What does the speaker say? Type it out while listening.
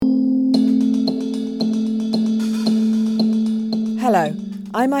Hello,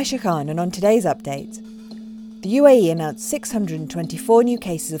 I'm Aisha Khan, and on today's update, the UAE announced 624 new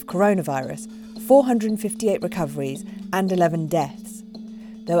cases of coronavirus, 458 recoveries and 11 deaths.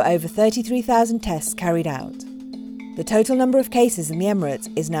 There were over 33,000 tests carried out. The total number of cases in the Emirates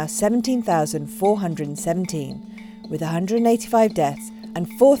is now 17,417, with 185 deaths and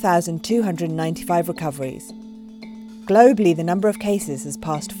 4,295 recoveries. Globally, the number of cases has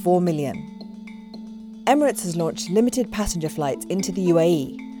passed 4 million. Emirates has launched limited passenger flights into the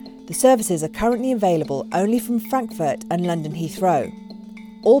UAE. The services are currently available only from Frankfurt and London Heathrow.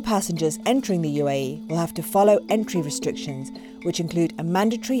 All passengers entering the UAE will have to follow entry restrictions, which include a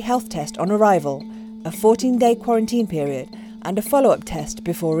mandatory health test on arrival, a 14-day quarantine period, and a follow-up test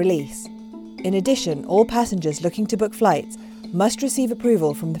before release. In addition, all passengers looking to book flights must receive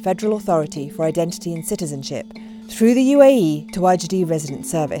approval from the Federal Authority for Identity and Citizenship through the UAE Tawajude Resident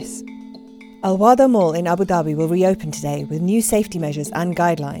Service. Al Wada Mall in Abu Dhabi will reopen today with new safety measures and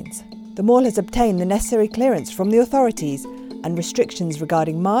guidelines. The mall has obtained the necessary clearance from the authorities, and restrictions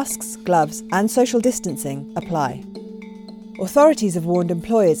regarding masks, gloves and social distancing apply. Authorities have warned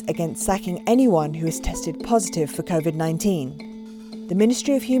employers against sacking anyone who has tested positive for COVID-19. The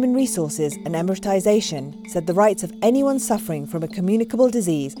Ministry of Human Resources and Emiratisation said the rights of anyone suffering from a communicable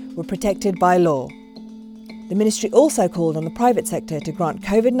disease were protected by law. The ministry also called on the private sector to grant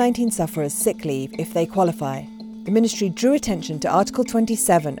COVID-19 sufferers sick leave if they qualify. The ministry drew attention to Article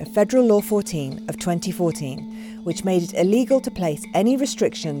 27 of Federal Law 14 of 2014, which made it illegal to place any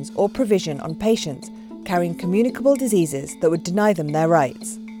restrictions or provision on patients carrying communicable diseases that would deny them their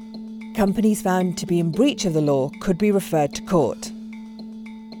rights. Companies found to be in breach of the law could be referred to court.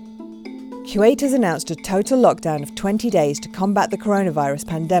 Kuwait has announced a total lockdown of 20 days to combat the coronavirus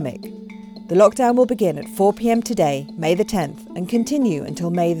pandemic. The lockdown will begin at 4 p.m. today, May the 10th, and continue until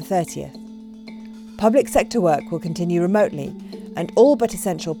May the 30th. Public sector work will continue remotely, and all but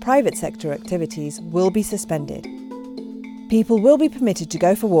essential private sector activities will be suspended. People will be permitted to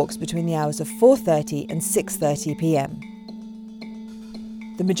go for walks between the hours of 4:30 and 6:30 p.m.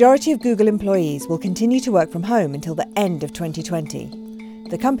 The majority of Google employees will continue to work from home until the end of 2020.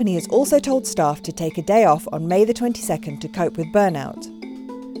 The company has also told staff to take a day off on May the 22nd to cope with burnout.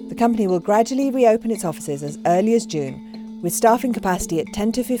 The company will gradually reopen its offices as early as June, with staffing capacity at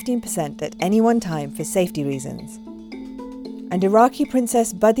 10 to 15% at any one time for safety reasons. And Iraqi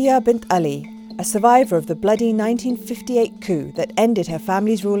Princess Badia bint Ali, a survivor of the bloody 1958 coup that ended her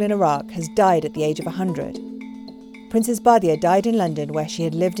family's rule in Iraq, has died at the age of 100. Princess Badia died in London, where she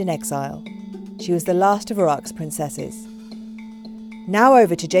had lived in exile. She was the last of Iraq's princesses. Now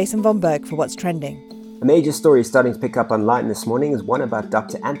over to Jason von Berg for what's trending. A major story starting to pick up online this morning is one about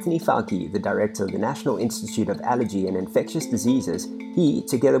Dr. Anthony Fauci, the director of the National Institute of Allergy and Infectious Diseases. He,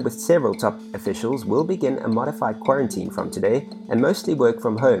 together with several top officials, will begin a modified quarantine from today and mostly work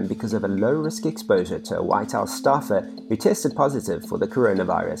from home because of a low-risk exposure to a White House staffer who tested positive for the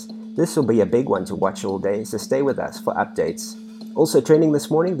coronavirus. This will be a big one to watch all day, so stay with us for updates. Also trending this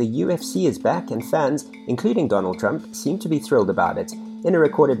morning, the UFC is back and fans, including Donald Trump, seem to be thrilled about it. In a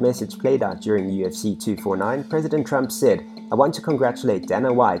recorded message played out during UFC 249, President Trump said, "I want to congratulate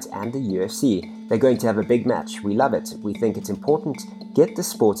Dana White and the UFC. They're going to have a big match. We love it. We think it's important. Get the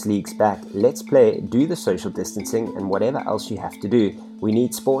sports leagues back. Let's play, do the social distancing, and whatever else you have to do. We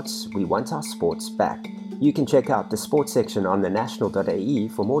need sports. We want our sports back." You can check out the sports section on thenational.ae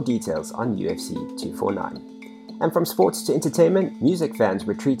for more details on UFC 249. And from sports to entertainment, music fans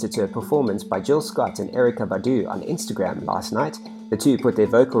were treated to a performance by Jill Scott and Erykah Badu on Instagram last night. The two put their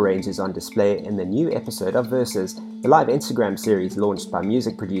vocal ranges on display in the new episode of Versus, the live Instagram series launched by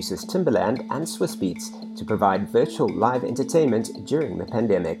music producers Timbaland and Swizz Beatz to provide virtual live entertainment during the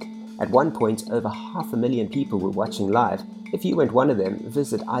pandemic. At one point, over 500,000 people were watching live. If you weren't one of them,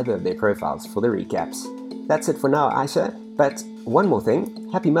 visit either of their profiles for the recaps. That's it for now, Aisha, but one more thing,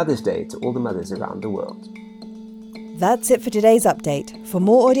 Happy Mother's Day to all the mothers around the world. That's it for today's update. For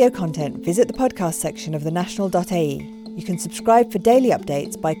more audio content, visit the podcast section of thenational.ae. You can subscribe for daily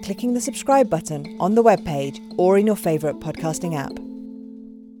updates by clicking the subscribe button on the webpage or in your favourite podcasting app.